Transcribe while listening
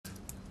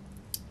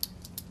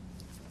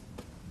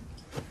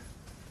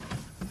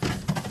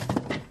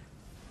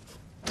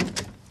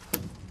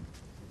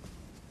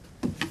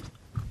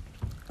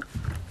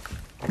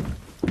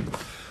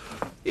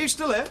You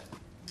still here?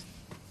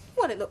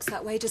 Well, it looks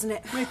that way, doesn't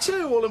it? Me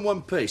too, all in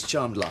one piece.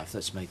 Charmed life,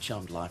 that's me,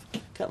 charmed life.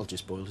 Kettle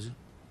just boiled, is it?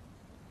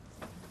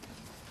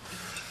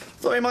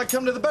 Thought you might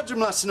come to the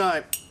bedroom last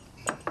night.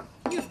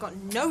 You've got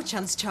no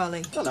chance,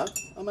 Charlie. I know,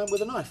 I meant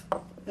with a knife,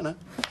 you know.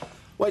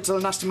 Wait till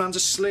the nasty man's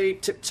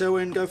asleep, tiptoe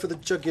in, go for the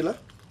jugular.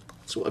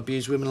 That's what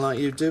abused women like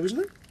you do, isn't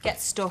it?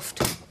 Get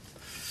stuffed.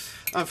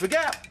 And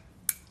forget,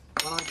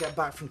 when I get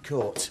back from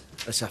court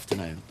this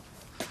afternoon,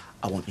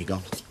 I want you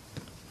gone.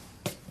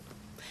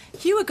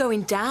 You were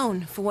going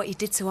down for what you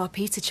did to our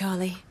Peter,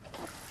 Charlie.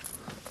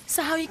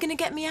 So how are you going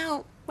to get me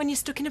out when you're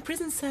stuck in a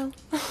prison cell?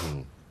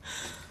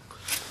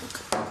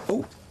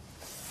 Oh.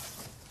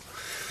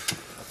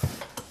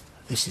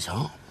 This is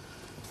hot.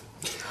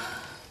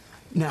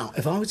 Now,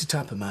 if I was the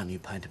type of man you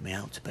painted me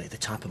out to be, the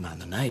type of man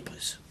the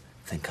neighbours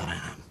think I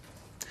am,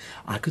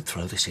 I could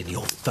throw this in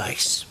your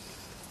face.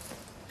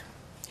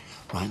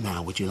 Right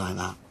now, would you like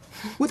that?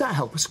 With that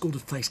help, a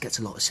scalded face gets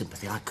a lot of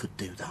sympathy. I could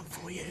do that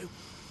for you.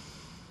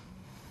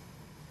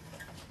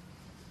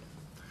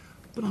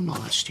 But I'm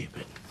not that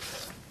stupid.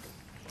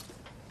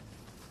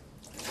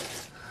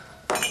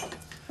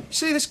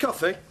 See this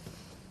coffee?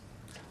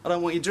 I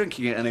don't want you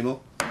drinking it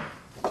anymore.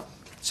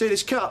 See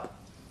this cup?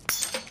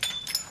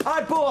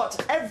 I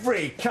bought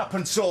every cup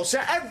and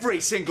saucer,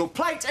 every single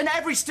plate and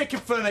every stick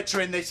of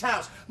furniture in this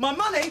house. My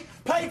money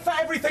paid for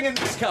everything in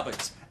these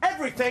cupboards,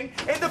 everything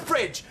in the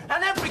fridge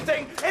and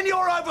everything in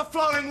your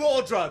overflowing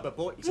wardrobe. I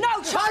bought you.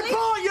 No, Charlie! I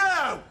bought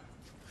you!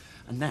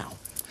 And now,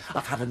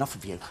 I've had enough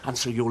of you, and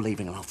so you're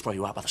leaving and I'll throw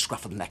you out by the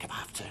scruff of the neck if I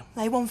have to.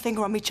 Lay one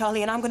finger on me,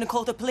 Charlie, and I'm going to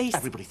call the police.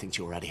 Everybody thinks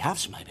you already have,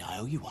 so maybe I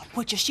owe you one.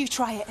 Well, just you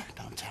try it.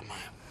 Don't tell me.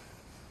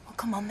 Well,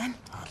 come on, then.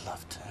 I'd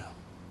love to.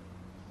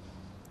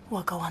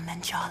 Well, go on,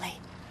 then, Charlie.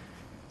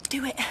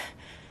 Do it.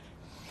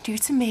 Do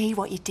to me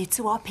what you did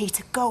to our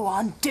Peter. Go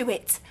on, do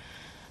it.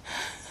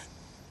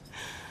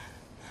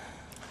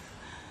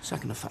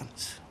 Second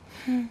offence.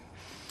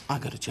 I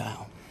go to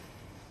jail.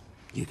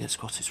 You get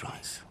Scott's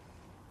rights.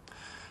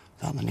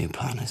 That the new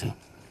plan, is it?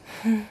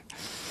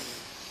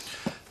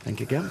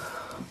 Think again.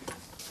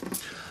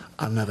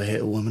 I've never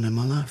hit a woman in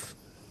my life.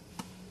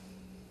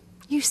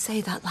 You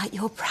say that like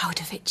you're proud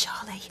of it,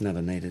 Charlie.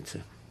 Never needed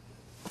to.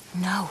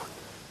 No.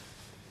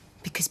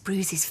 Because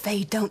bruises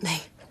fade, don't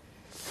they?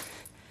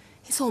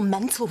 It's all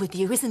mental with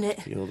you, isn't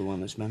it? You're the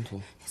one that's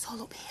mental. It's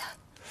all up here.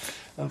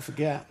 Don't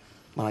forget,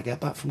 when I get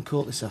back from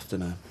court this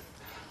afternoon,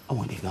 I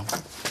want you gone.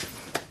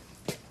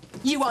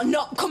 You are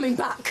not coming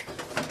back.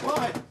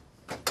 Why?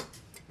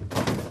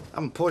 I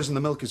haven't poisoned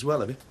the milk as well,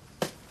 have you?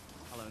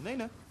 Hello,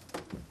 Nina.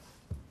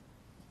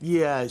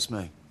 Yeah, it's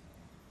me.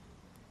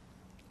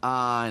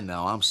 I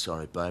know, I'm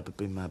sorry, babe. I've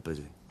been mad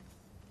busy.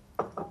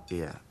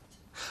 Yeah.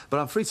 But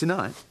I'm free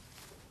tonight.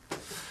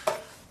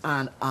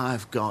 And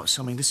I've got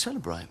something to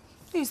celebrate.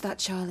 Who's that,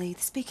 Charlie?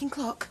 The speaking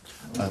clock?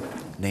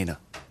 Nina.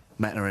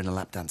 Met her in a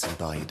lap dancing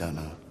bar, you don't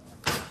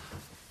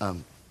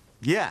know.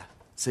 Yeah.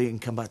 So you can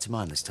come back to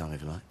mine this time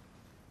if you like.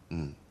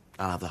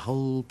 I'll have the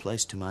whole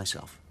place to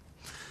myself.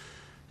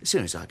 As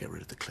soon as I get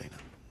rid of the cleaner.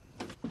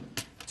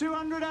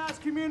 200 hours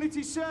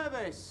community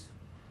service.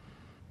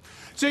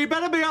 So you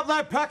better be up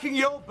there packing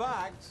your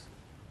bags.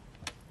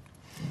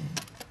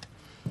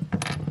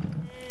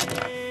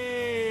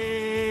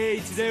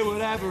 To do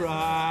whatever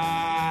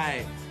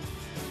I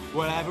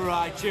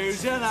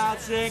choose, and I'll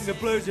sing the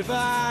blues if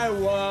I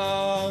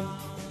want.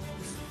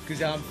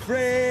 'Cause I'm free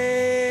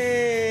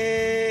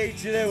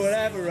to do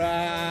whatever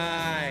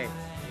I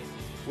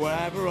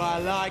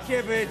like.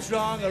 If it's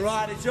wrong or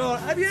right, it's all.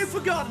 Have you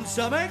forgotten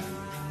something?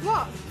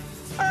 What?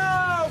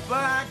 Oh,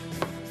 bag,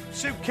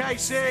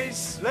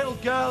 suitcases, little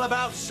girl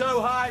about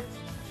so high.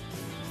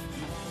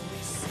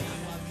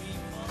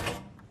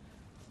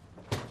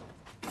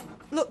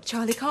 Look,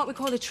 Charlie, can't we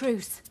call a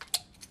truce?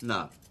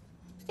 No.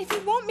 If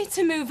you want me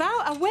to move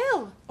out, I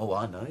will. Oh,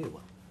 I know you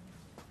will.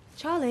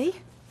 Charlie,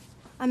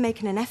 I'm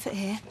making an effort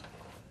here.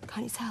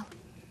 Can't you tell?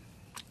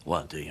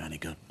 Won't do you any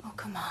good. Oh,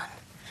 come on.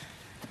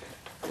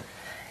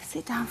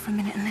 Sit down for a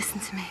minute and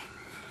listen to me.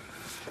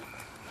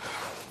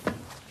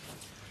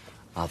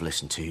 I've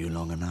listened to you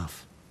long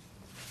enough.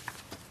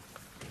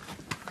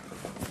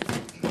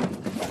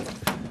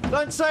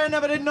 Don't say I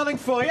never did nothing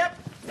for you.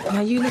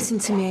 Now, you listen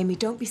to me, Amy.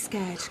 Don't be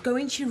scared. Go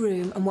into your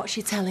room and watch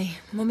your telly.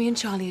 Mummy and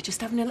Charlie are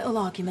just having a little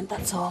argument,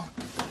 that's all.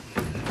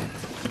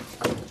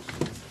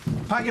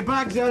 Pack your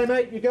bags, Annie,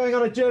 mate. You're going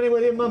on a journey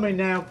with your mummy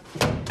now.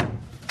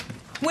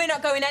 We're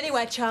not going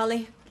anywhere,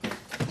 Charlie.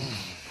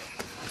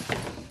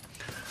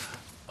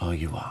 Oh,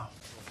 you are.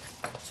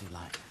 Too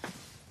late.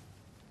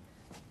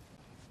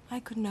 I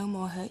could no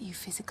more hurt you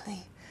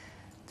physically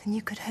than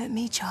you could hurt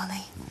me,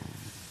 Charlie.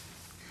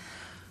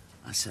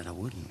 I said I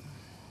wouldn't.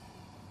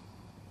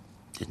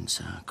 Didn't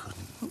say I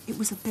couldn't. Well, it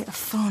was a bit of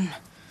fun.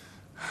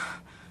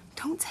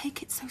 Don't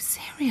take it so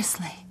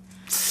seriously.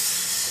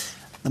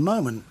 The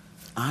moment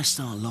I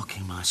start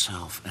locking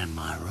myself in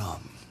my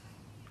room,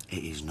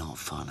 it is not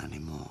fun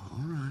anymore,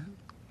 all right?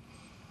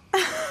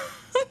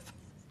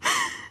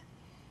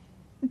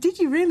 Did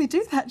you really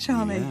do that,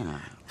 Charlie? Yeah.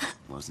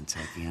 Wasn't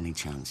taking any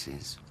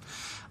chances.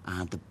 I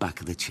had the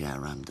back of the chair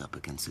rammed up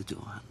against the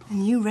door handle.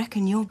 And you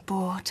reckon you're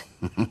bored?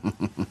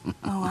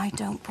 Oh, I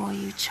don't bore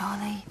you,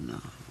 Charlie. No.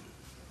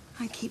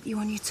 I keep you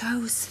on your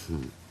toes.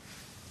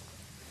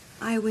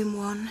 I win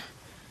one,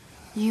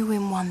 you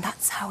win one.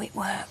 That's how it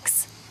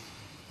works.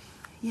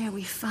 Yeah,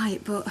 we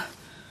fight, but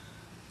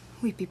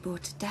we'd be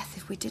bored to death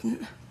if we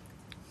didn't.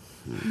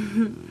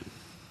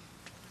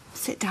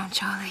 Sit down,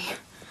 Charlie.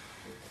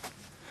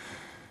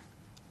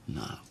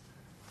 No.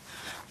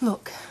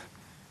 Look,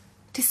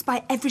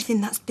 despite everything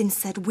that's been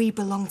said, we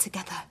belong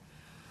together.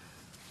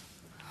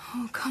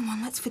 Oh, come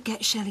on, let's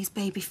forget Shelley's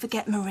baby,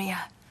 forget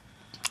Maria.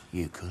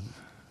 You couldn't.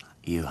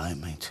 You hate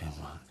me too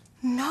much.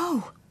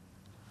 No.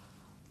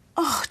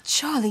 Oh,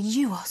 Charlie,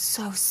 you are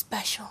so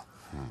special.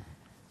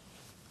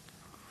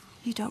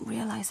 You don't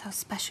realise how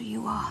special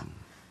you are.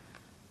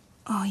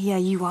 Oh, yeah,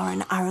 you are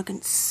an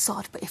arrogant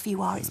sod, but if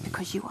you are, it's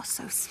because you are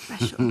so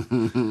special.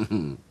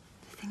 The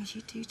things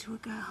you do to a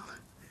girl.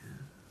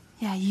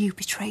 Yeah, you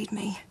betrayed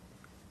me.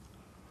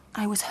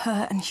 I was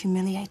hurt and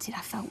humiliated.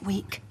 I felt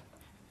weak.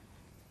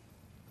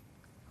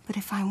 But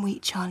if I'm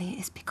weak, Charlie,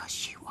 it's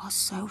because you are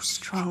so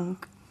strong.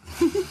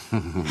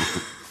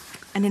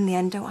 And in the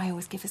end, don't I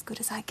always give as good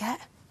as I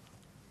get?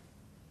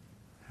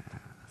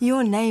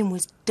 Your name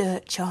was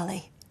Dirt,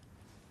 Charlie.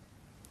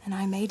 And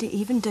I made it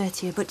even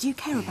dirtier, but do you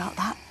care about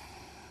that?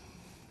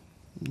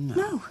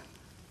 No.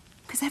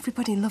 Because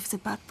everybody loves a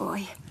bad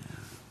boy.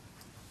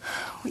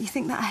 What, you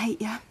think that I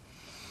hate you?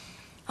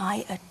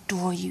 I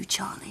adore you,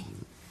 Charlie.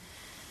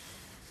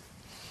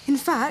 In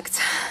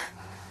fact,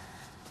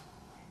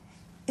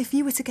 if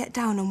you were to get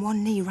down on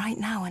one knee right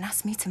now and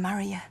ask me to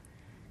marry you,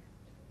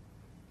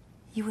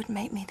 you would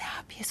make me the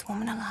happiest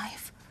woman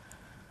alive.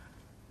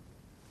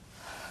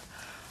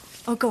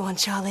 Oh, go on,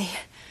 Charlie.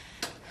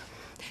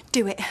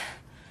 Do it.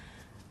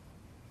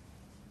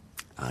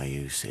 Are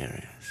you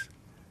serious?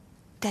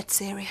 Dead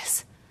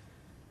serious.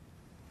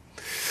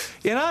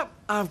 You know,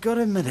 I've got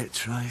to admit it,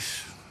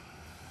 Trace.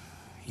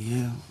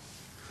 You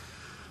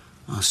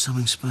are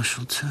something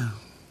special, too.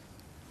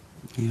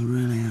 You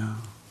really are.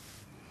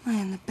 I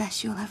am the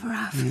best you'll ever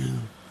have. Yeah.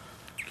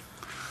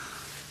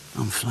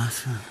 I'm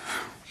flattered.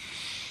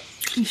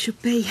 You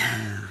should be.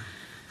 Yeah.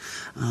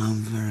 I'm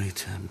very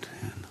tempted.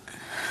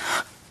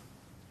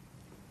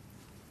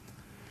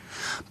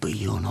 But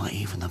you're not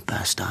even the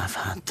best I've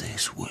had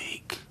this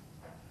week.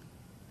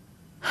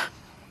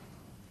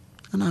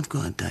 And I've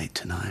got a date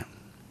tonight.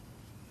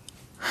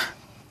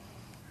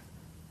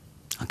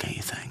 I'll get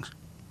you things.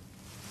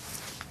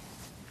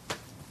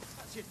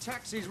 That's your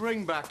taxi's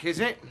ring back, is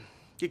it?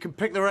 You can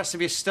pick the rest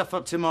of your stuff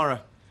up tomorrow.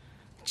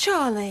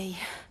 Charlie.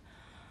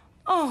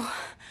 Oh,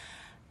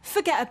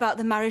 forget about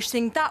the marriage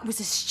thing. That was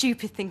a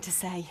stupid thing to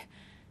say.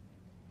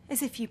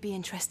 As if you'd be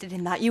interested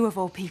in that, you of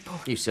all people.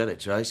 You said it,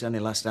 Trace. Only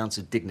last ounce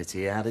of dignity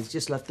you had has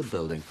just left the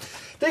building.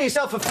 Do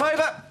yourself a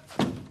favour.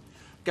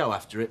 Go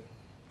after it.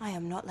 I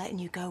am not letting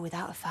you go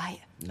without a fight.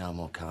 No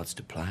more cards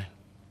to play.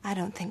 I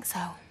don't think so.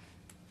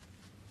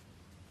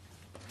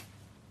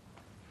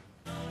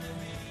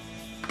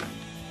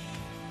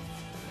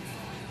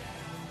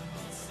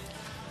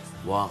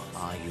 What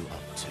are you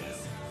up to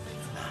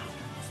now?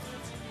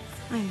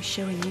 I am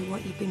showing you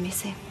what you've been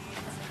missing.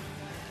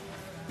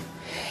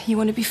 You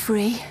want to be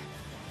free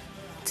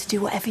to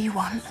do whatever you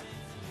want?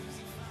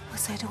 Well,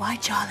 so do I,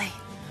 Charlie.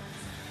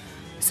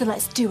 So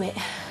let's do it.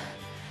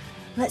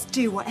 Let's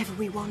do whatever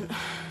we want.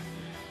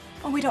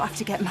 Oh, we don't have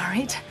to get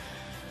married.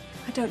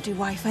 I don't do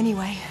wife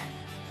anyway.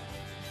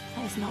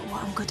 That is not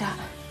what I'm good at.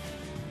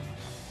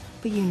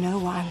 But you know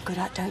what I'm good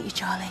at, don't you,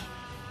 Charlie?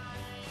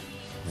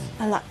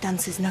 A lap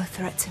dance is no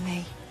threat to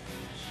me.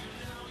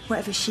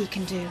 Whatever she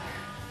can do,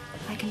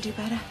 I can do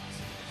better.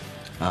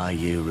 Are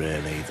you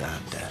really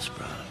that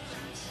desperate?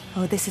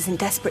 Oh, this isn't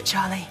desperate,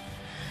 Charlie.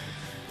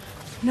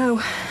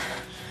 No.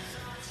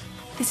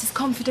 This is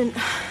confident.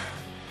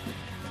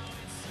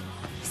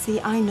 See,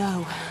 I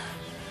know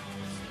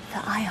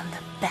that I am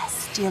the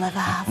best you'll ever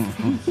have.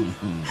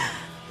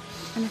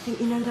 And I think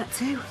you know that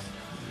too.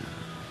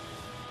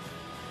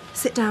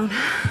 Sit down.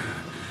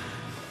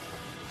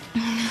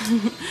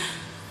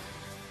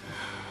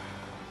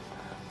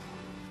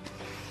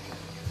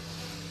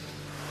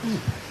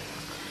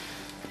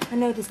 I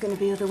know there's going to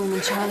be other women,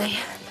 Charlie.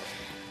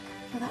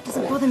 But that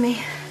doesn't bother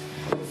me.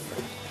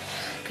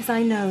 Because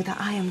I know that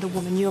I am the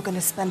woman you're going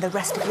to spend the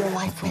rest of your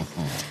life with.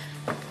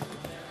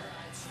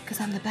 Because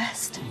I'm the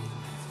best.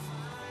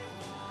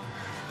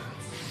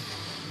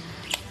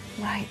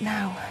 Right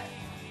now.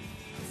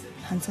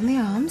 Hands on the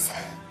arms.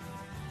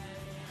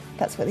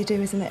 That's what they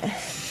do, isn't it?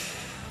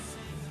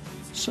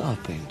 So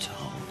I've been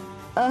told.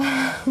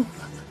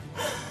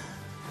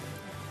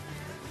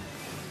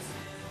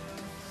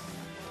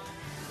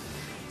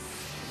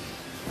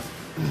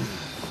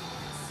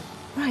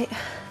 Right.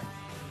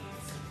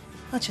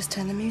 I'll just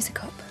turn the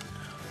music up.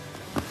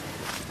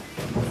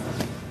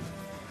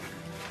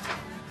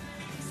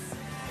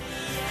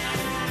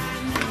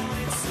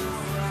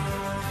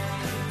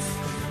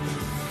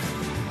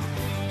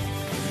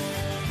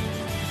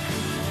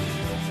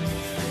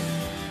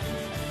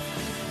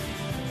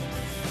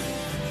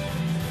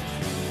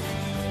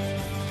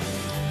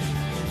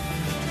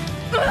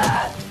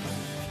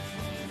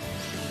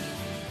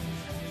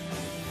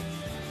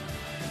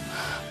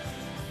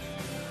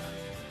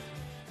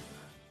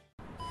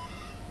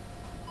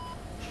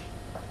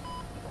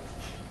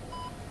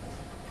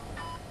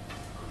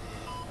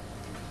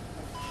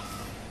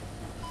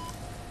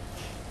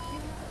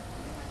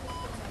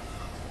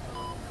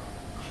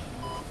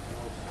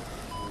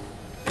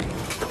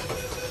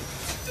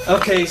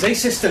 Okay, he's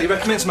asystole. He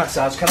recommends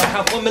massage. Can I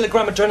have 1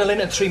 milligram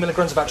adrenaline and 3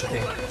 milligrams of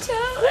atropine?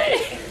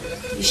 Charlie!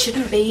 You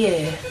shouldn't be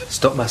here.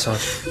 Stop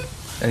massage.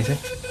 Anything?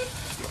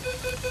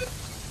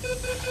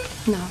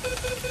 No.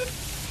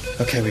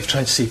 Okay, we've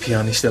tried CPR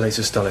and he's still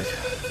asystolic.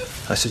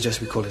 I suggest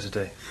we call it a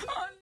day.